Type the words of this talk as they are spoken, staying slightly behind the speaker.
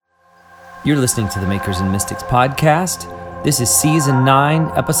You're listening to the Makers and Mystics podcast. This is Season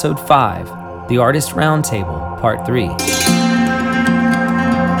 9, Episode 5, The Artist Roundtable, Part 3.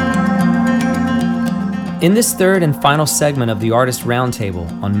 In this third and final segment of the Artist Roundtable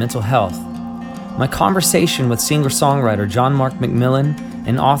on mental health, my conversation with singer-songwriter John Mark McMillan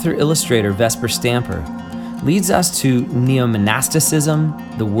and author-illustrator Vesper Stamper leads us to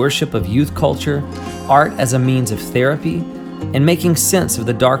neo-monasticism, the worship of youth culture, art as a means of therapy, and making sense of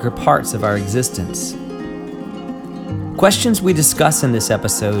the darker parts of our existence. Questions we discuss in this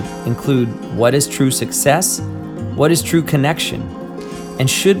episode include what is true success, what is true connection, and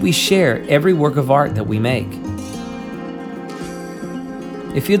should we share every work of art that we make?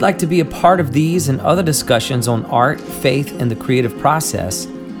 If you'd like to be a part of these and other discussions on art, faith, and the creative process,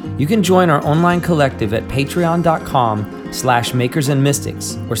 you can join our online collective at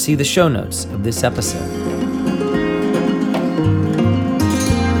patreon.com/makersandmystics or see the show notes of this episode.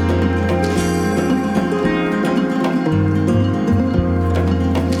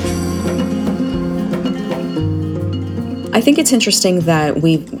 I think it's interesting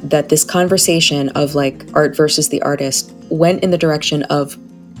that this conversation of like art versus the artist went in the direction of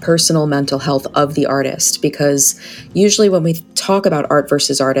personal mental health of the artist, because usually when we talk about art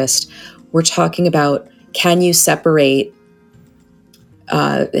versus artist, we're talking about, can you separate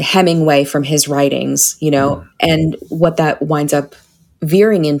Hemingway from his writings, and what that winds up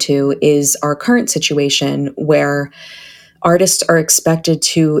veering into is our current situation where artists are expected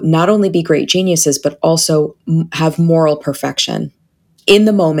to not only be great geniuses, but also have moral perfection in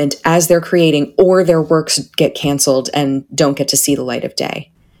the moment as they're creating, or their works get canceled and don't get to see the light of day.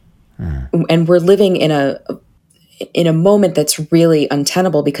 And we're living in a moment that's really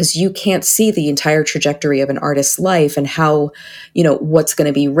untenable, because you can't see the entire trajectory of an artist's life and how, what's going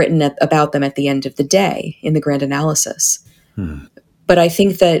to be written about them at the end of the day in the grand analysis. But I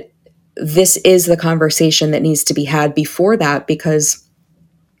think that this is the conversation that needs to be had before that, because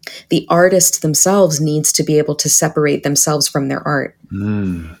the artist themselves needs to be able to separate themselves from their art.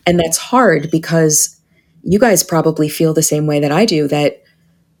 And that's hard, because you guys probably feel the same way that I do, that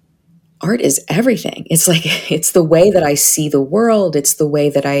art is everything. It's like, it's the way that I see the world. It's the way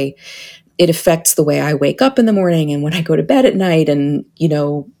that it affects the way I wake up in the morning and when I go to bed at night, and,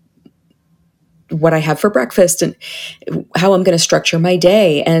 what I have for breakfast and how I'm going to structure my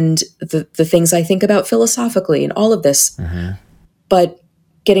day and the things I think about philosophically and all of this. But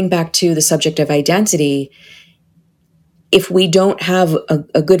getting back to the subject of identity, if we don't have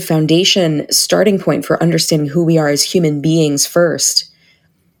a good foundation starting point for understanding who we are as human beings first,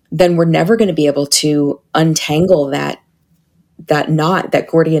 then we're never going to be able to untangle that knot, that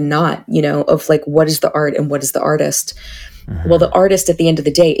Gordian knot, of like, what is the art and what is the artist? Well, the artist at the end of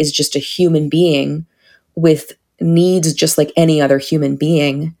the day is just a human being with needs just like any other human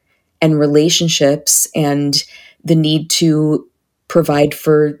being, and relationships, and the need to provide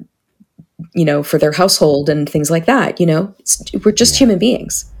for their household and things like that. We're just human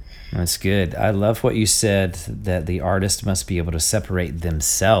beings. That's good. I love what you said, that the artist must be able to separate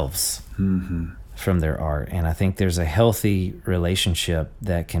themselves from their art. And I think there's a healthy relationship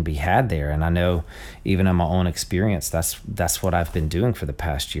that can be had there. And I know even in my own experience, that's what I've been doing for the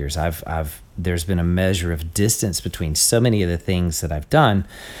past years. There's been a measure of distance between so many of the things that I've done,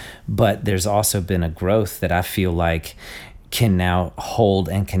 but there's also been a growth that I feel like can now hold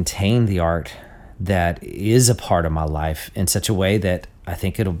and contain the art that is a part of my life in such a way that I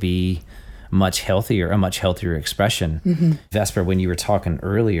think it'll be a much healthier expression. Vesper, when you were talking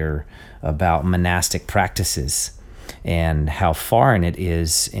earlier about monastic practices and how foreign it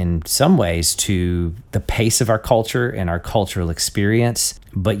is in some ways to the pace of our culture and our cultural experience,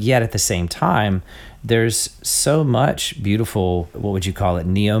 but yet at the same time, there's so much beautiful, what would you call it,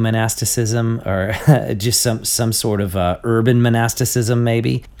 neo-monasticism, or just some sort of urban monasticism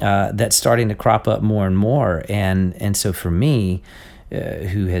maybe, that's starting to crop up more and more. And so for me,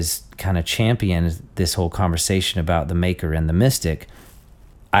 who has kind of championed this whole conversation about the maker and the mystic,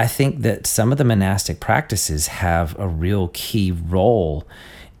 I think that some of the monastic practices have a real key role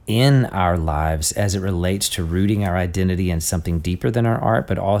in our lives as it relates to rooting our identity in something deeper than our art,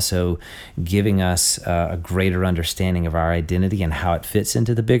 but also giving us a greater understanding of our identity and how it fits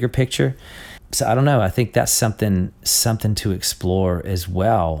into the bigger picture. So I don't know, I think that's something to explore as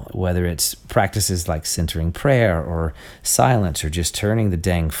well, whether it's practices like centering prayer or silence or just turning the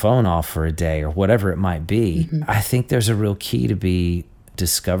dang phone off for a day or whatever it might be. I think there's a real key to be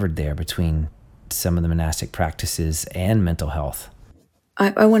discovered there between some of the monastic practices and mental health.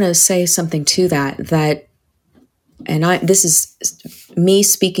 I want to say something to that, and this is me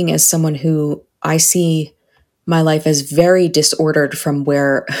speaking as someone who I see my life as very disordered from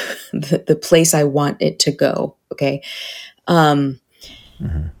where the place I want it to go. Okay. Um,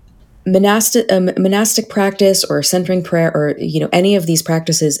 monastic practice or centering prayer or, any of these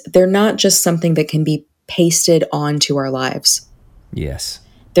practices, they're not just something that can be pasted onto our lives. Yes.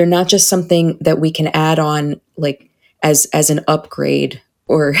 They're not just something that we can add on like as an upgrade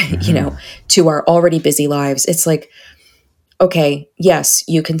or, to our already busy lives. It's like, okay, yes,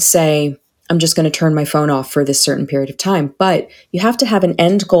 you can say, I'm just going to turn my phone off for this certain period of time, but you have to have an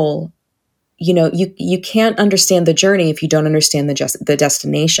end goal. You can't understand the journey if you don't understand the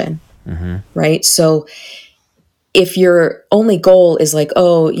destination, right? So if your only goal is like,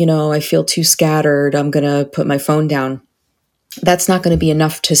 oh, I feel too scattered, I'm going to put my phone down, that's not going to be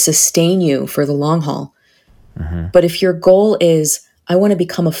enough to sustain you for the long haul. But if your goal is, I want to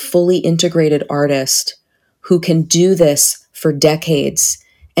become a fully integrated artist who can do this for decades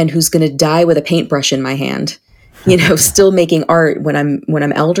and who's going to die with a paintbrush in my hand, still making art when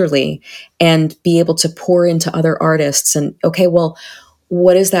I'm elderly, and be able to pour into other artists. And okay, well,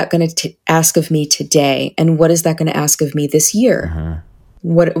 what is that going to ask of me today? And what is that going to ask of me this year?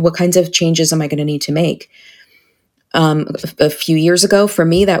 What kinds of changes am I going to need to make? A few years ago, for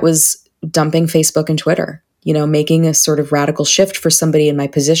me, that was dumping Facebook and Twitter, making a sort of radical shift for somebody in my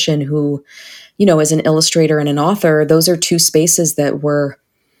position who, as an illustrator and an author, those are two spaces that were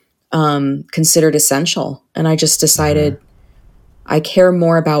considered essential. And I just decided I care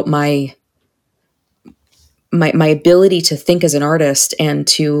more about my ability to think as an artist and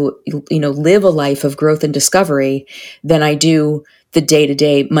to, live a life of growth and discovery than I do the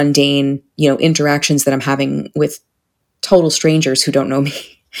day-to-day mundane, interactions that I'm having with total strangers who don't know me,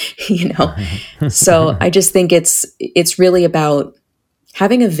 So I just think it's really about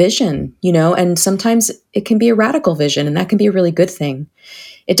having a vision, and sometimes it can be a radical vision, and that can be a really good thing.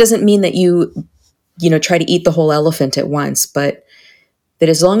 It doesn't mean that you try to eat the whole elephant at once, but that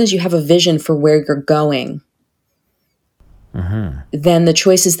as long as you have a vision for where you're going, then the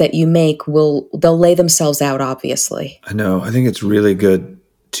choices that you make they'll lay themselves out, obviously. I know. I think it's really good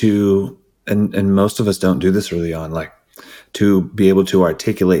to, and most of us don't do this early on, like to be able to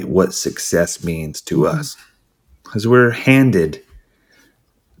articulate what success means to us. Because we're handed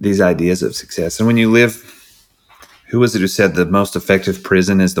these ideas of success. And when you live, who was it who said the most effective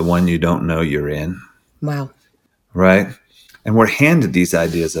prison is the one you don't know you're in? Wow. Right? And we're handed these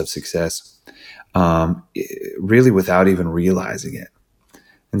ideas of success really without even realizing it.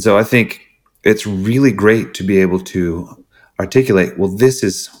 And so I think it's really great to be able to articulate, well, this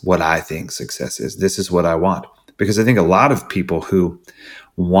is what I think success is. This is what I want. Because I think a lot of people who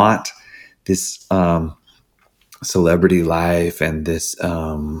want this celebrity life and this,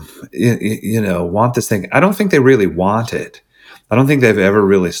 want this thing, I don't think they really want it. I don't think they've ever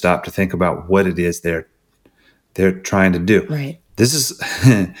really stopped to think about what it is they're trying to do. Right. This is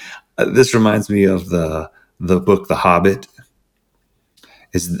this reminds me of the book The Hobbit.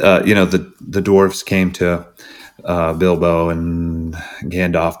 Is the dwarves came to Bilbo, and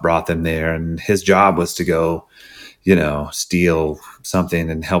Gandalf brought them there, and his job was to go, steal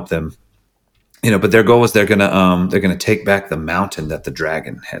something and help them, but their goal was they're gonna take back the mountain that the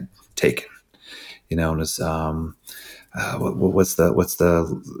dragon had taken, and it's what's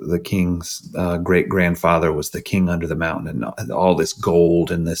the king's great grandfather was the king under the mountain, and all this gold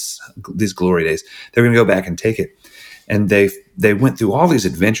and these glory days. They're gonna go back and take it. And they went through all these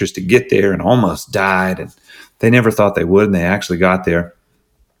adventures to get there and almost died. And they never thought they would, and they actually got there.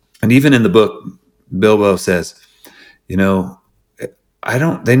 And even in the book, Bilbo says,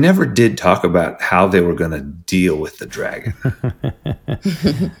 they never did talk about how they were going to deal with the dragon.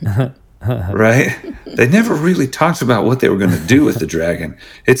 Right? They never really talked about what they were going to do with the dragon.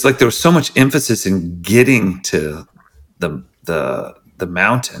 It's like there was so much emphasis in getting to the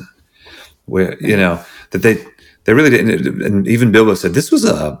mountain where, that they really didn't. And even Bilbo said this was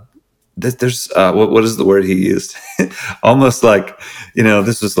there's what is the word he used? Almost like,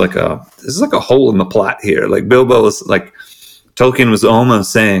 this is like a hole in the plot here. Like Bilbo was like, Tolkien was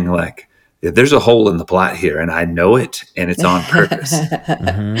almost saying like, there's a hole in the plot here, and I know it, and it's on purpose.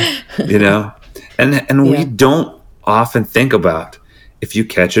 And we don't often think about, if you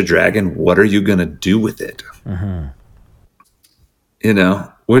catch a dragon, what are you going to do with it?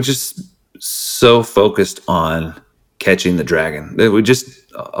 We're just so focused on catching the dragon that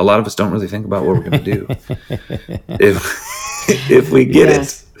a lot of us don't really think about what we're going to do if we get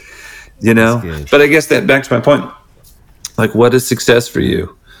it, But I guess that back to my point, like, what is success for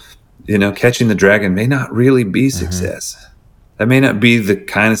you? Catching the dragon may not really be success. That may not be the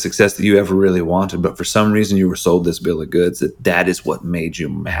kind of success that you ever really wanted, but for some reason you were sold this bill of goods that is what made you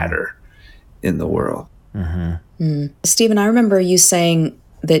matter in the world. Stephen, I remember you saying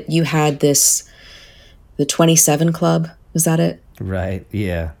that you had the 27 Club. Was that it? Right.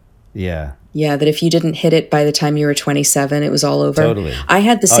 Yeah. Yeah. Yeah, that if you didn't hit it by the time you were 27, it was all over. Totally. I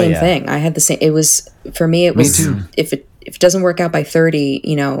had the Oh, same yeah. thing. I had the same. It was, for me, it Me was, too. if it doesn't work out by 30,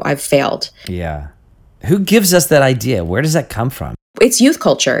 I've failed. Yeah. Who gives us that idea? Where does that come from? It's youth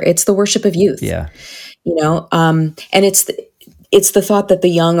culture. It's the worship of youth. Yeah. And it's the thought that the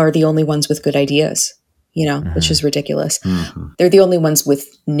young are the only ones with good ideas, which is ridiculous. They're the only ones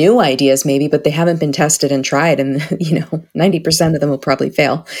with new ideas, maybe, but they haven't been tested and tried. And, 90% of them will probably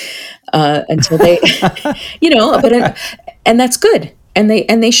fail until they, and that's good. And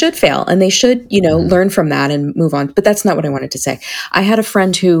they should fail, and they should, learn from that and move on. But that's not what I wanted to say. I had a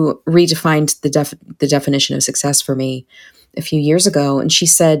friend who redefined the definition of success for me a few years ago. And she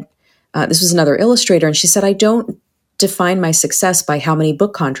said, this was another illustrator, and she said, I don't define my success by how many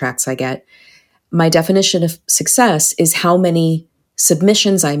book contracts I get. My definition of success is how many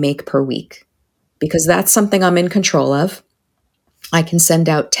submissions I make per week, because that's something I'm in control of. I can send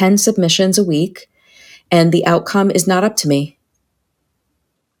out 10 submissions a week, and the outcome is not up to me.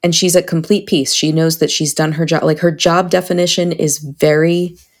 And she's at complete peace. She knows that she's done her job. Like, her job description is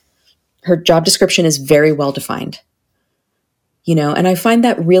very well defined. And I find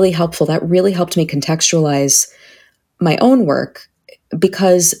that really helpful. That really helped me contextualize my own work,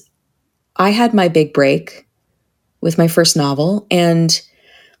 because I had my big break with my first novel, and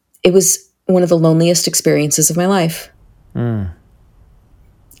it was one of the loneliest experiences of my life.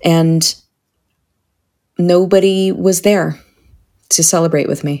 And nobody was there to celebrate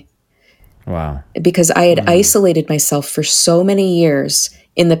with me. Wow. Because I had isolated myself for so many years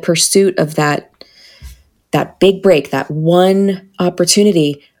in the pursuit of that big break, that one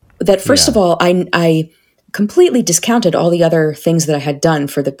opportunity, that first of all, I completely discounted all the other things that I had done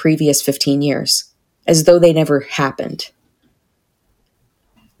for the previous 15 years as though they never happened.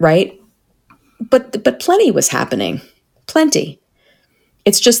 Right? But plenty was happening. Plenty.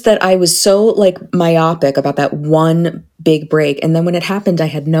 It's just that I was so myopic about that one big break. And then when it happened, I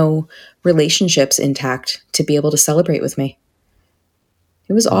had no relationships intact to be able to celebrate with me.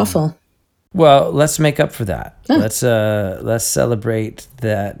 It was awful. Well, let's make up for that. Let's celebrate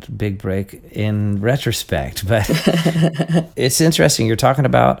that big break in retrospect. But it's interesting. You're talking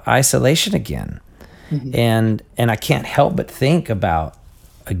about isolation again. And I can't help but think about,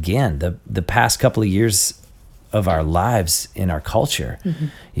 again, the past couple of years of our lives in our culture,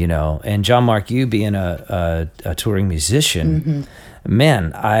 and John Mark, you being a touring musician,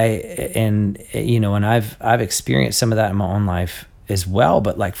 man, and I've experienced some of that in my own life as well.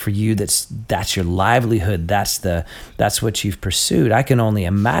 But for you, that's your livelihood. That's what you've pursued. I can only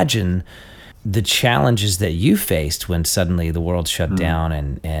imagine the challenges that you faced when suddenly the world shut down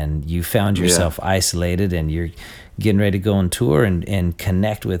and you found yourself isolated, and you're getting ready to go on tour and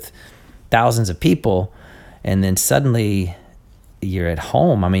connect with thousands of people. And then suddenly you're at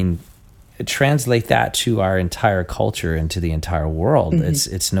home. I mean, translate that to our entire culture and to the entire world.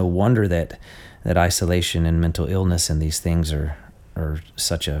 It's no wonder that isolation and mental illness and these things are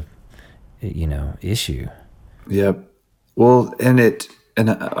such a issue. Yep. Well, and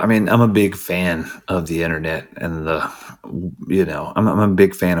I mean, I'm a big fan of the internet, and I'm a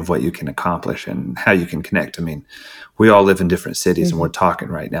big fan of what you can accomplish and how you can connect. I mean, we all live in different cities, and we're talking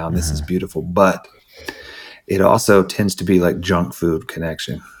right now, and this is beautiful, but it also tends to be like junk food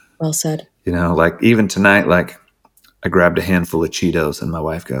connection. Well said. Even tonight, I grabbed a handful of Cheetos, and my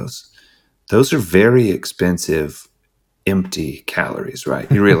wife goes, "Those are very expensive, empty calories,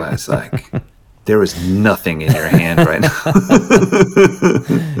 right? You realize there is nothing in your hand right now."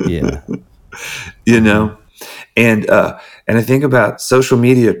 Yeah. And I think about social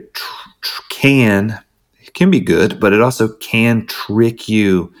media can be good, but it also can trick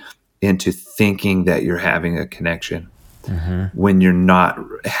you into thinking that you're having a connection when you're not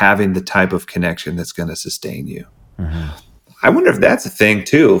having the type of connection that's going to sustain you. I wonder if that's a thing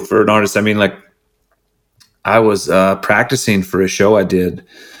too for an artist. I mean, I was practicing for a show I did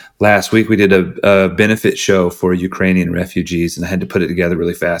last week. We did a benefit show for Ukrainian refugees, and I had to put it together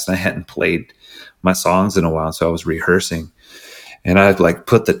really fast. And I hadn't played my songs in a while, so I was rehearsing. And I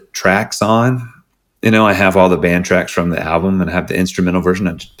put the tracks on. I have all the band tracks from the album, and I have the instrumental version.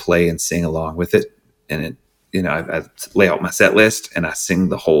 I just play and sing along with it. And I lay out my set list, and I sing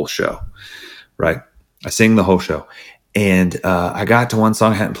the whole show, right? I sing the whole show. And I got to one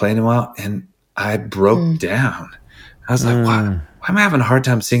song I hadn't played in a while, and I broke down. I was like, why am I having a hard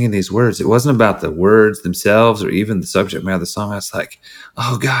time singing these words? It wasn't about the words themselves or even the subject matter of the song. I was like,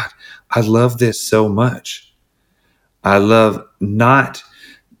 oh God, I love this so much. I love not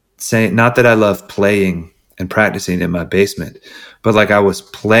saying, not that I love playing and practicing in my basement, but like I was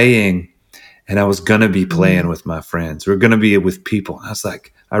playing and I was going to be playing with my friends. We're going to be with people. And I was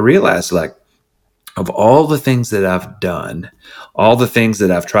like, I realized like of all the things that I've done, all the things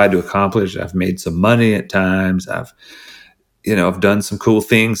that I've tried to accomplish, I've made some money at times. I've done some cool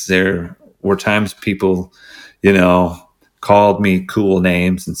things. There were times people, called me cool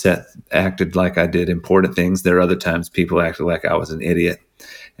names and acted like I did important things. There are other times people acted like I was an idiot.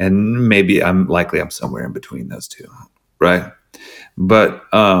 And maybe I'm somewhere in between those two. Right. But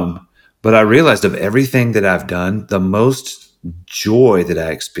I realized of everything that I've done, the most joy that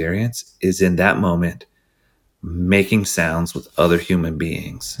I experience is in that moment making sounds with other human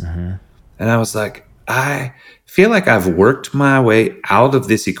beings. Mm-hmm. And I was like, I feel like I've worked my way out of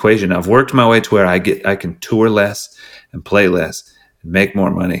this equation. I've worked my way to where I can tour less and play less and make more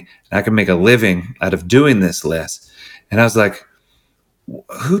money. And I can make a living out of doing this less. And I was like,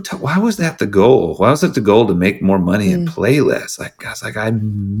 why was that the goal? Why was it the goal to make more money and play less? Like, I was like, I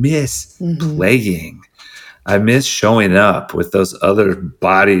miss playing. I miss showing up with those other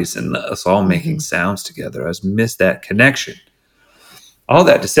bodies and us all making sounds together. I miss that connection. All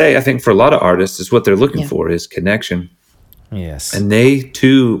that to say, I think for a lot of artists is what they're looking for is connection. Yes. And they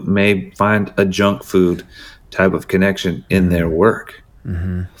too may find a junk food type of connection in their work.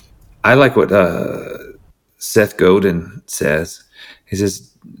 Mm-hmm. I like what Seth Godin says. He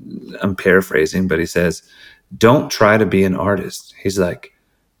says, I'm paraphrasing, but he says, don't try to be an artist. He's like,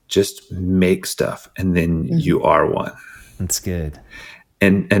 just make stuff and then you are one. That's good.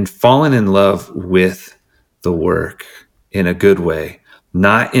 And falling in love with the work in a good way,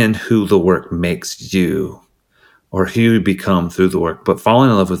 not in who the work makes you or who you become through the work, but falling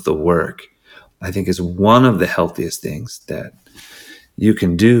in love with the work, I think is one of the healthiest things that you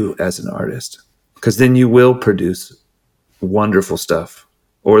can do as an artist, because then you will produce wonderful stuff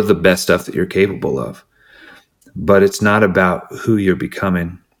or the best stuff that you're capable of. But it's not about who you're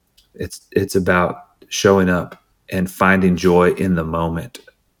becoming. It's about showing up and finding joy in the moment,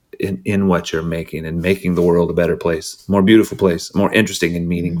 in what you're making, and making the world a better place, more beautiful place, more interesting and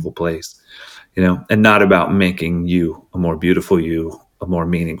meaningful place, and not about making you a more beautiful you, a more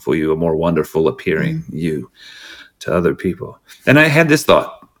meaningful you, a more wonderful appearing you to other people. And I had this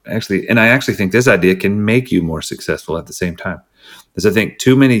thought actually, and I actually think this idea can make you more successful at the same time, because I think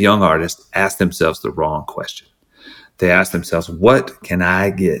too many young artists ask themselves the wrong question. They ask themselves, what can I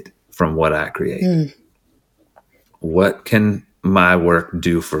get from what I create? What can my work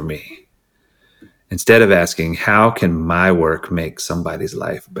do for me? Instead of asking, how can my work make somebody's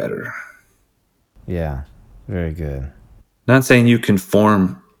life better? Yeah, very good. Not saying you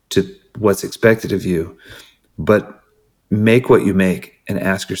conform to what's expected of you, but make what you make and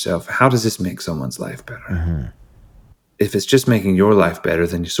ask yourself, how does this make someone's life better? Mm-hmm. If it's just making your life better,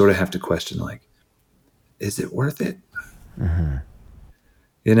 then you sort of have to question, like, is it worth it? Mm-hmm.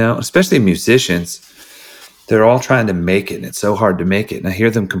 Especially musicians, they're all trying to make it, and it's so hard to make it. And I hear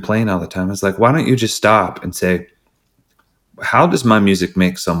them complain all the time. It's like, why don't you just stop and say, how does my music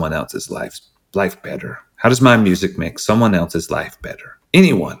make someone else's life better? How does my music make someone else's life better?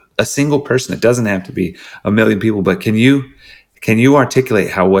 Anyone, a single person. It doesn't have to be a million people, but can you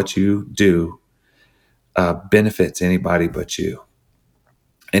articulate how what you do benefits anybody but you?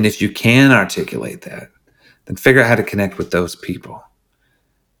 And if you can articulate that, then figure out how to connect with those people.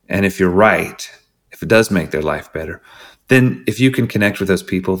 And if you're right, if it does make their life better, then if you can connect with those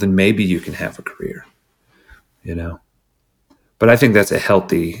people, then maybe you can have a career, But I think that's a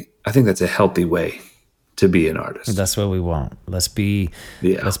healthy way to be an artist. That's what we want. Let's be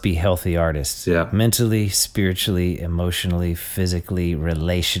healthy artists. Yeah. Mentally, spiritually, emotionally, physically,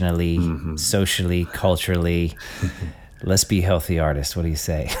 relationally, socially, culturally. Let's be healthy artists. What do you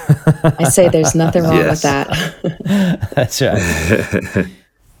say? I say there's nothing wrong with that. That's right.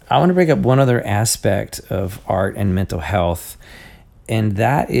 I want to bring up one other aspect of art and mental health, and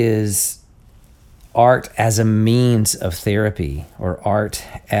that is art as a means of therapy, or art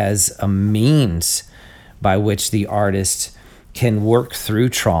as a means by which the artist can work through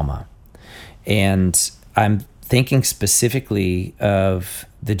trauma. And I'm thinking specifically of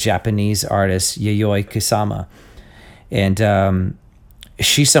the Japanese artist Yayoi Kusama. And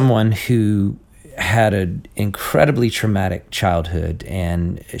she's someone who had an incredibly traumatic childhood,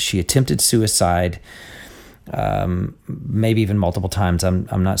 and she attempted suicide, maybe even multiple times.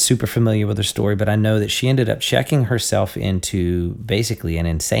 I'm not super familiar with her story, but I know that she ended up checking herself into basically an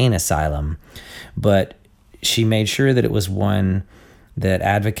insane asylum, but she made sure that it was one that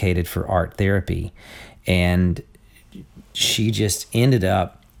advocated for art therapy. And she just ended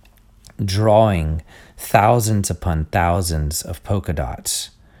up drawing thousands upon thousands of polka dots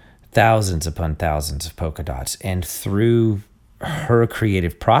thousands upon thousands of polka dots. And through her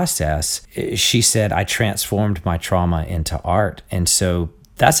creative process, she said, I transformed my trauma into art. And so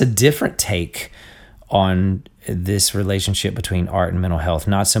that's a different take on this relationship between art and mental health.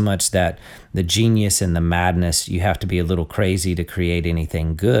 Not so much that the genius and the madness, you have to be a little crazy to create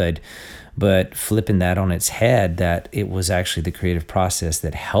anything good, but flipping that on its head, that it was actually the creative process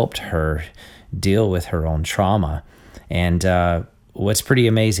that helped her deal with her own trauma. And what's pretty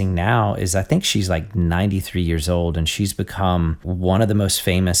amazing now is I think she's like 93 years old, and she's become one of the most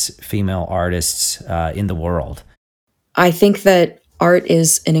famous female artists in the world. I think that art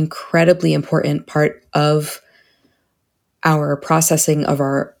is an incredibly important part of our processing of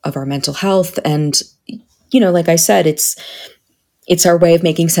our mental health. And, like I said, it's our way of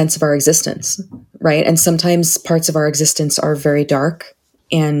making sense of our existence, right? And sometimes parts of our existence are very dark,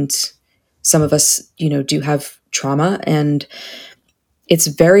 and some of us, do have trauma, and it's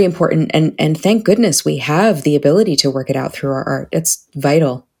very important. And thank goodness we have the ability to work it out through our art. It's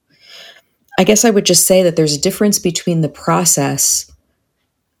vital. I guess I would just say that there's a difference between the process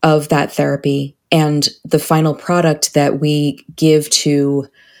of that therapy and the final product that we give to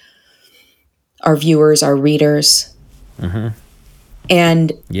our viewers, our readers. Mm-hmm.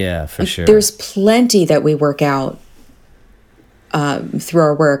 And yeah, for sure, there's plenty that we work out through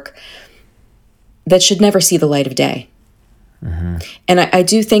our work that should never see the light of day. Mm-hmm. And I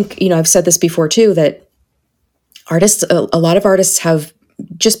do think, I've said this before too, that artists, a lot of artists have,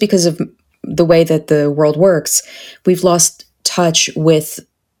 just because of the way that the world works, we've lost touch with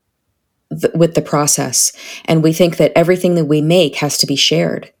the process. And we think that everything that we make has to be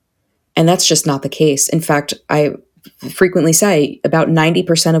shared. And that's just not the case. In fact, I frequently say about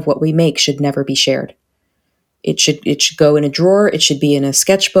 90% of what we make should never be shared. It should go in a drawer. It should be in a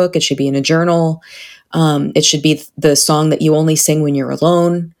sketchbook. It should be in a journal. It should be the song that you only sing when you're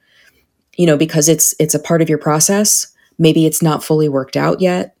alone, because it's a part of your process. Maybe it's not fully worked out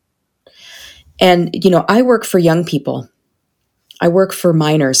yet. And, I work for young people. I work for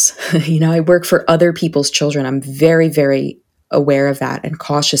minors. I work for other people's children. I'm very, very aware of that and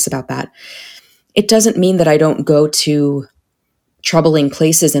cautious about that. It doesn't mean that I don't go to troubling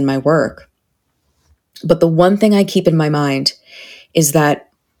places in my work. But the one thing I keep in my mind is that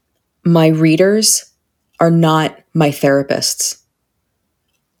my readers are not my therapists.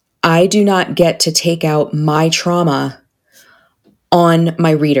 I do not get to take out my trauma on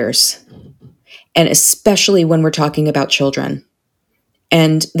my readers, and especially when we're talking about children.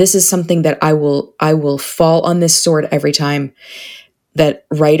 And this is something that I will fall on this sword every time, that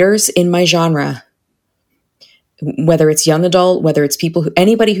writers in my genre, whether it's young adult, whether it's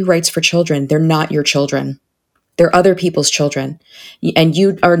anybody who writes for children, they're not your children. They're other people's children. And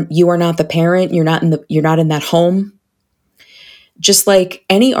you are not the parent. You're not in that home. Just like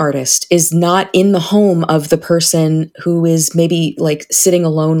any artist is not in the home of the person who is maybe like sitting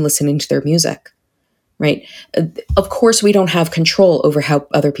alone listening to their music. Right? Of course, we don't have control over how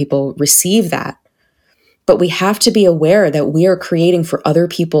other people receive that, but we have to be aware that we are creating for other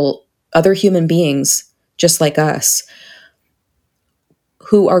people, other human beings, just like us,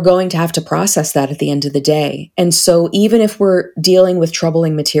 who are going to have to process that at the end of the day. And so even if we're dealing with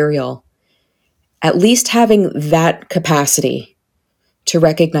troubling material, at least having that capacity to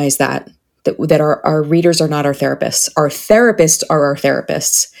recognize that our readers are not our therapists. Our therapists are our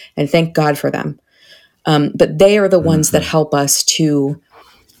therapists, and thank God for them. But they are the ones that help us to,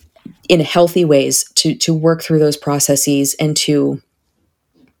 in healthy ways, to work through those processes and to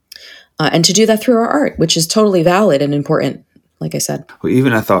do that through our art, which is totally valid and important. Like I said, well,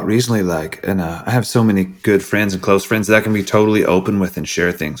 even I thought recently, and I have so many good friends and close friends that I can be totally open with and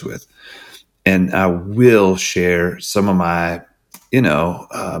share things with, and I will share some of my,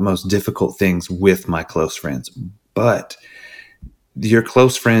 most difficult things with my close friends, but your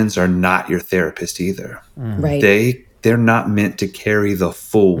close friends are not your therapist either. Right. They're not meant to carry the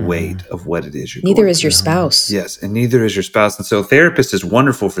full weight of what it is you're Neither going is through. your spouse. Yes, and neither is your spouse. And so a therapist is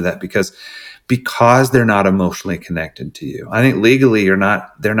wonderful for that because they're not emotionally connected to you. I think legally they're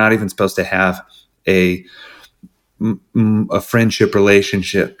not even supposed to have a friendship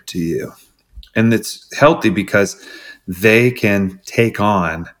relationship to you. And it's healthy because they can take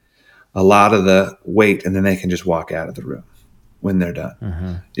on a lot of the weight and then they can just walk out of the room when they're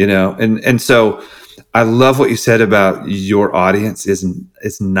done. And so I love what you said about your audience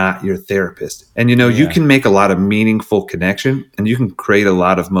is not your therapist. And you can make a lot of meaningful connection and you can create a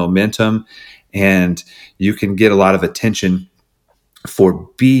lot of momentum and you can get a lot of attention for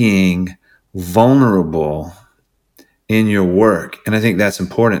being vulnerable in your work. And I think that's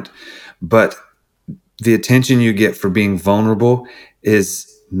important. But the attention you get for being vulnerable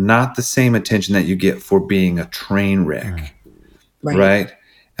is not the same attention that you get for being a train wreck. Right.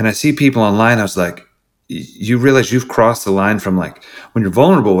 And I see people online, I was like, you realize you've crossed the line from like, when you're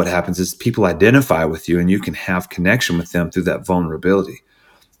vulnerable, what happens is people identify with you and you can have connection with them through that vulnerability.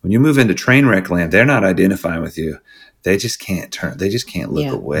 When you move into train wreck land, they're not identifying with you. They just can't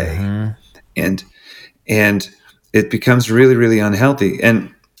look away. And it becomes really, really unhealthy.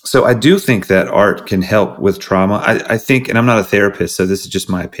 And so I do think that art can help with trauma. I think, and I'm not a therapist, so this is just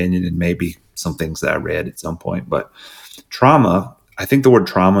my opinion and maybe some things that I read at some point, but trauma, I think the word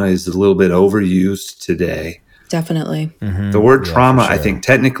trauma is a little bit overused today. Definitely. The word trauma, I think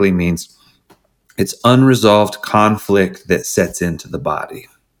technically means it's unresolved conflict that sets into the body.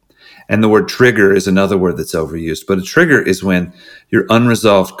 And the word trigger is another word that's overused. But a trigger is when your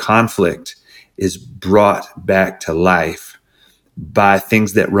unresolved conflict is brought back to life by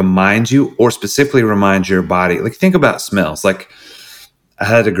things that remind you or specifically remind your body. Like think about smells. Like I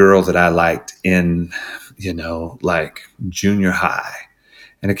had a girl that I liked in, like junior high.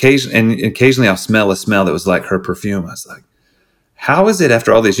 And occasionally I'll smell a smell that was like her perfume. I was like, how is it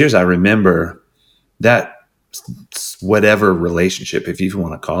after all these years I remember that whatever relationship, if you even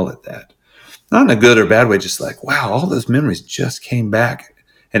want to call it that? Not in a good or bad way, just like, wow, all those memories just came back.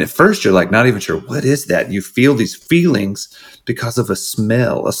 And at first you're like, not even sure, what is that? You feel these feelings because of a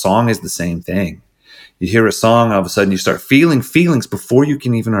smell. A song is the same thing. You hear a song, all of a sudden you start feeling feelings before you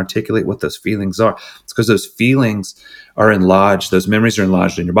can even articulate what those feelings are. It's because those feelings are enlarged. Those memories are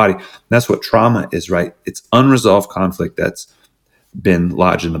enlarged in your body. And that's what trauma is, right? It's unresolved conflict that's been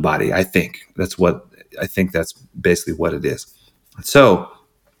lodged in the body. I think that's basically what it is. So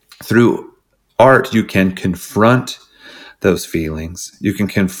through art, you can confront those feelings. You can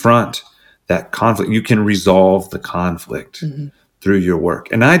confront that conflict. You can resolve the conflict through your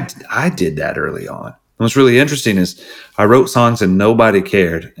work. And I did that early on. What's really interesting is I wrote songs and nobody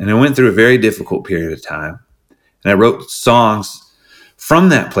cared. And I went through a very difficult period of time. And I wrote songs from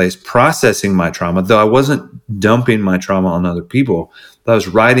that place, processing my trauma, though I wasn't dumping my trauma on other people. But I was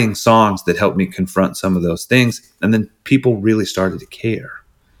writing songs that helped me confront some of those things. And then people really started to care,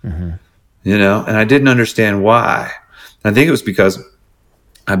 and I didn't understand why. I think it was because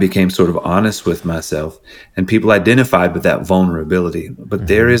I became sort of honest with myself and people identified with that vulnerability. But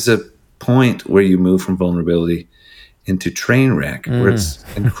there is a point where you move from vulnerability into train wreck, where it's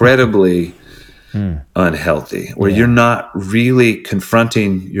incredibly unhealthy, where you're not really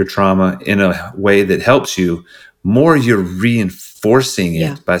confronting your trauma in a way that helps you. More, you're reinforcing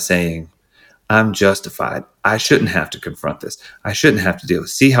it by saying, I'm justified. I shouldn't have to confront this. I shouldn't have to deal with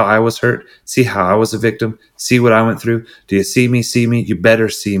it. See how I was hurt? See how I was a victim? See what I went through? Do you see me? See me? You better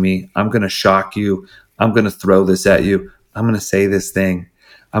see me. I'm going to shock you. I'm going to throw this at you. I'm going to say this thing.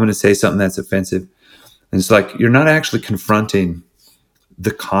 I'm going to say something that's offensive. And it's like you're not actually confronting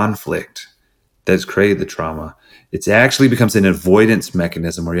the conflict that's created the trauma. It actually becomes an avoidance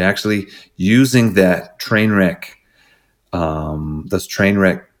mechanism where you're actually using that train wreck, those train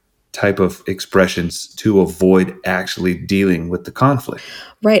wreck type of expressions to avoid actually dealing with the conflict.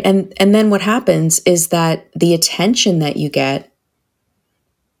 Right. And then what happens is that the attention that you get,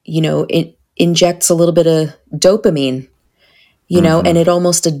 it injects a little bit of dopamine, and it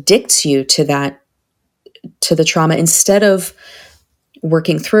almost addicts you to the trauma instead of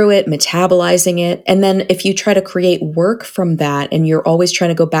working through it, metabolizing it. And then if you try to create work from that and you're always trying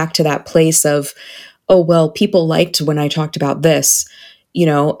to go back to that place of, oh, well, people liked when I talked about this,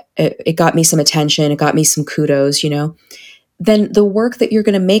 it got me some attention, it got me some kudos, then the work that you're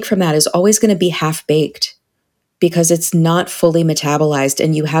going to make from that is always going to be half-baked because it's not fully metabolized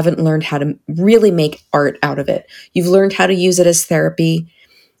and you haven't learned how to really make art out of it. You've learned how to use it as therapy.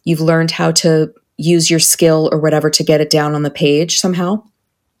 You've learned how to use your skill or whatever to get it down on the page somehow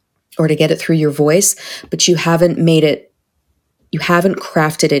or to get it through your voice, but you haven't crafted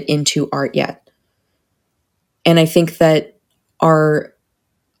it into art yet. And I think that our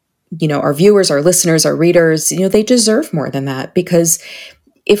viewers, our listeners, our readers, they deserve more than that, because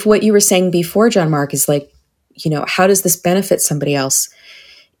if what you were saying before, John Mark, is like, how does this benefit somebody else?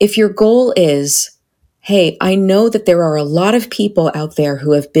 If your goal is, hey, I know that there are a lot of people out there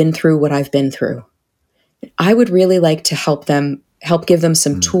who have been through what I've been through. I would really like to help give them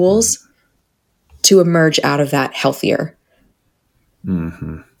some tools to emerge out of that healthier.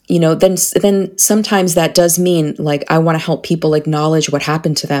 Then sometimes that does mean like, I want to help people acknowledge what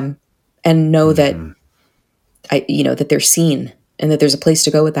happened to them and know that that they're seen and that there's a place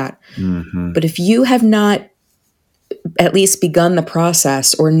to go with that. But if you have not at least begun the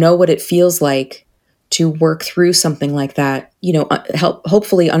process or know what it feels like to work through something like that,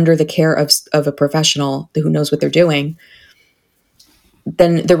 hopefully under the care of a professional who knows what they're doing,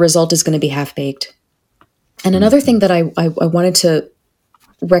 then the result is going to be half-baked. And another thing that I wanted to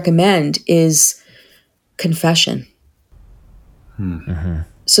recommend is confession.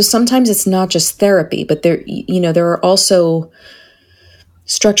 So sometimes it's not just therapy, but there are also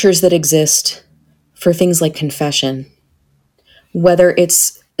structures that exist for things like confession, whether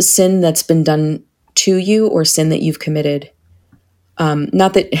it's sin that's been done to you or sin that you've committed.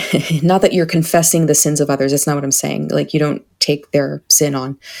 Not that you're confessing the sins of others. That's not what I'm saying. Like, you don't take their sin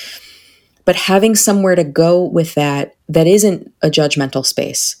on, but having somewhere to go with that isn't a judgmental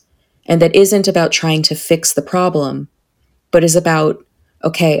space, and that isn't about trying to fix the problem, but is about,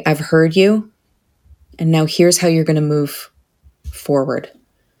 okay, I've heard you, and now here's how you're going to move forward.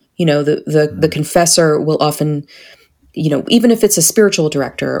 The confessor will often, even if it's a spiritual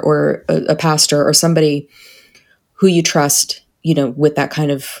director or a pastor or somebody who you trust, with that kind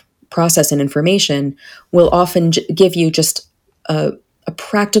of process and information, will often give you just a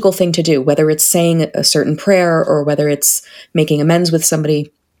practical thing to do, whether it's saying a certain prayer or whether it's making amends with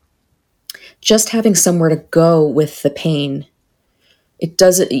somebody. Just having somewhere to go with the pain. It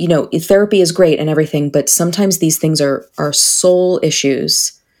doesn't, therapy is great and everything, but sometimes these things are soul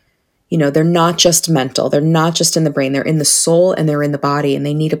issues. They're not just mental. They're not just in the brain. They're in the soul and they're in the body, and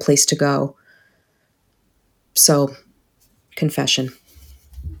they need a place to go. So, confession.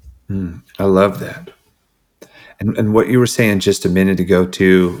 I love that. And what you were saying just a minute ago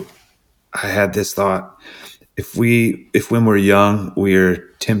too, I had this thought. If when we're young, we're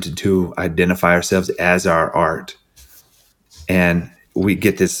tempted to identify ourselves as our art, and we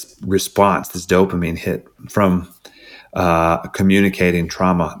get this response, this dopamine hit from communicating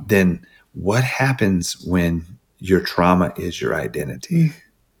trauma, then what happens when your trauma is your identity?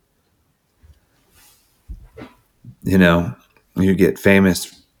 You get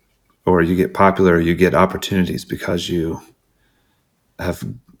famous, or you get popular, or you get opportunities because you have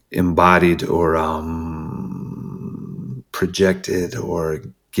embodied or projected or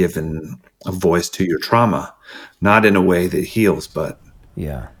given a voice to your trauma, not in a way that heals, but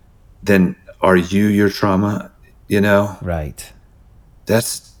then are you your trauma? Right.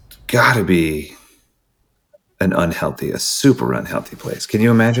 That's gotta be a super unhealthy place. Can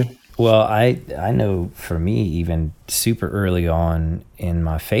you imagine? Well, I know for me, even super early on in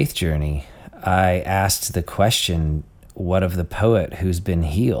my faith journey, I asked the question, what of the poet who's been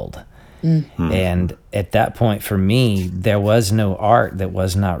healed? Mm-hmm. And at that point for me, there was no art that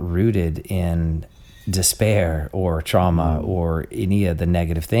was not rooted in despair or trauma or any of the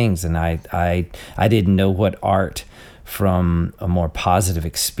negative things. And I didn't know what art from a more positive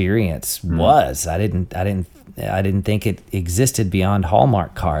experience was. I didn't think it existed beyond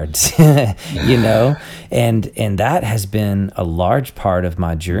Hallmark cards, and that has been a large part of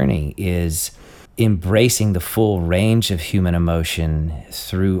my journey, is embracing the full range of human emotion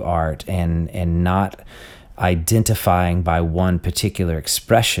through art, and not identifying by one particular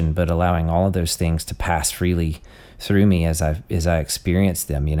expression, but allowing all of those things to pass freely through me as I experience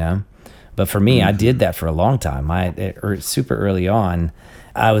them, But for me, I did that for a long time. Super early on,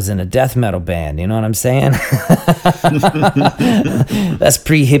 I was in a death metal band. You know what I'm saying? That's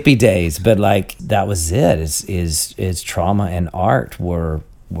pre-hippie days, but like that was it. Is trauma and art were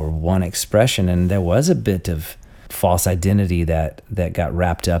one expression, and there was a bit of false identity that got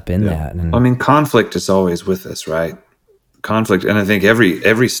wrapped up in that. And conflict is always with us, right? Conflict, and I think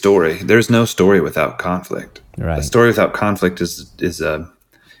every story. There's no story without conflict. Right. A story without conflict is an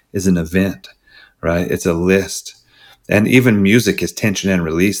event, right? It's a list. And even music is tension and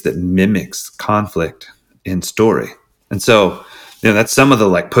release that mimics conflict in story. And so, that's some of the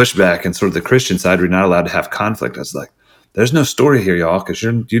like pushback and sort of the Christian side. We're not allowed to have conflict. I was like, there's no story here, y'all, because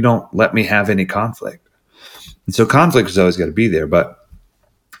you don't let me have any conflict. And so conflict is always got to be there, but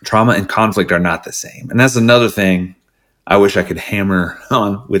trauma and conflict are not the same. And that's another thing I wish I could hammer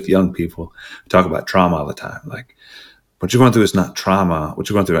on with young people who talk about trauma all the time. Like, what you're going through is not trauma. What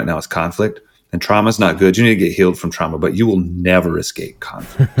you're going through right now is conflict. And trauma is not good. You need to get healed from trauma, but you will never escape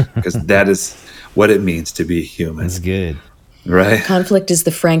conflict, because that is what it means to be human. That's good. Right? Conflict is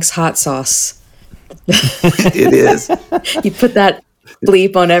the Frank's hot sauce. It is. You put that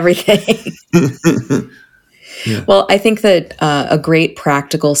bleep on everything. Yeah. Well, I think that a great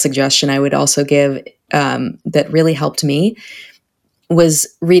practical suggestion I would also give that really helped me was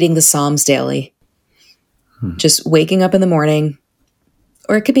reading the Psalms daily. Just waking up in the morning,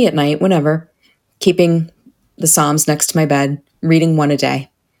 or it could be at night, whenever, keeping the Psalms next to my bed, reading one a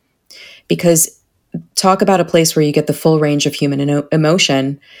day. Because talk about a place where you get the full range of human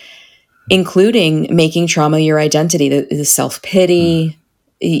emotion, including making trauma your identity, the self-pity,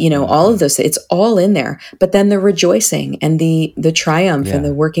 all of those, it's all in there. But then the rejoicing and the triumph and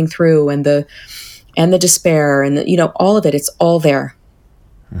the working through and the despair and all of it, it's all there.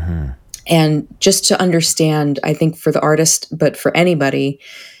 And just to understand, I think for the artist, but for anybody,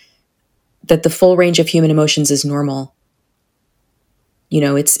 that the full range of human emotions is normal.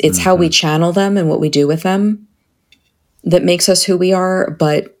 It's how we channel them and what we do with them that makes us who we are.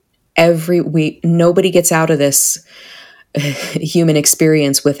 But nobody gets out of this human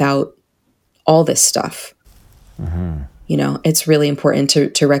experience without all this stuff. It's really important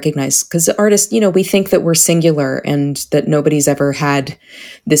to recognize, because the artists, we think that we're singular and that nobody's ever had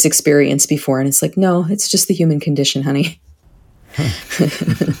this experience before. And it's like, no, it's just the human condition, honey.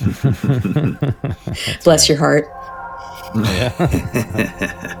 Bless your heart.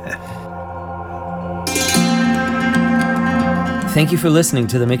 Thank you for listening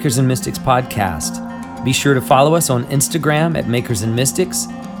to the Makers and Mystics podcast. Be sure to follow us on Instagram at Makers and Mystics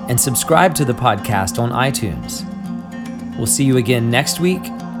and subscribe to the podcast on iTunes. We'll see you again next week,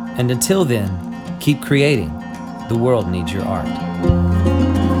 and until then, keep creating. The world needs your art.